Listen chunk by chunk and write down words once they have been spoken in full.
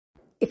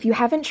If you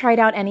haven't tried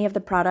out any of the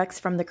products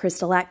from the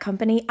Crystalac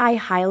company, I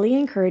highly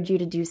encourage you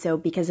to do so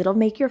because it'll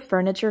make your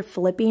furniture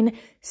flipping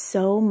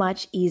so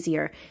much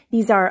easier.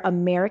 These are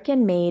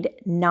American-made,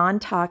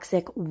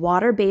 non-toxic,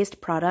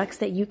 water-based products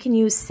that you can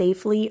use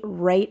safely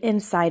right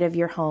inside of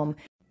your home.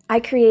 I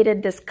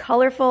created this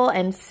colorful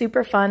and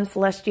super fun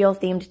celestial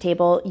themed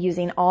table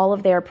using all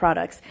of their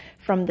products,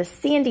 from the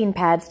sanding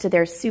pads to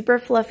their super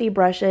fluffy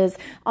brushes,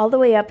 all the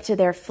way up to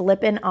their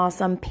flippin'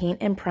 awesome paint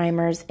and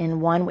primers in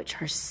one, which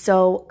are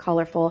so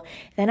colorful.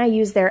 Then I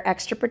use their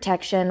extra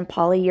protection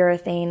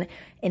polyurethane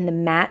in the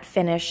matte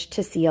finish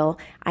to seal.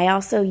 I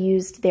also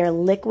used their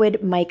liquid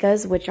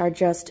micas, which are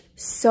just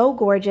so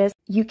gorgeous.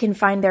 You can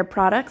find their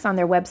products on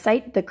their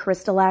website,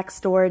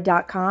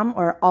 thecrystalacstore.com,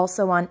 or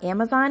also on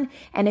Amazon.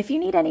 And if you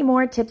need any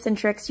more tips and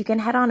tricks, you can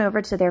head on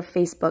over to their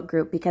Facebook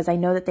group because I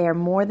know that they are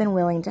more than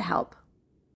willing to help.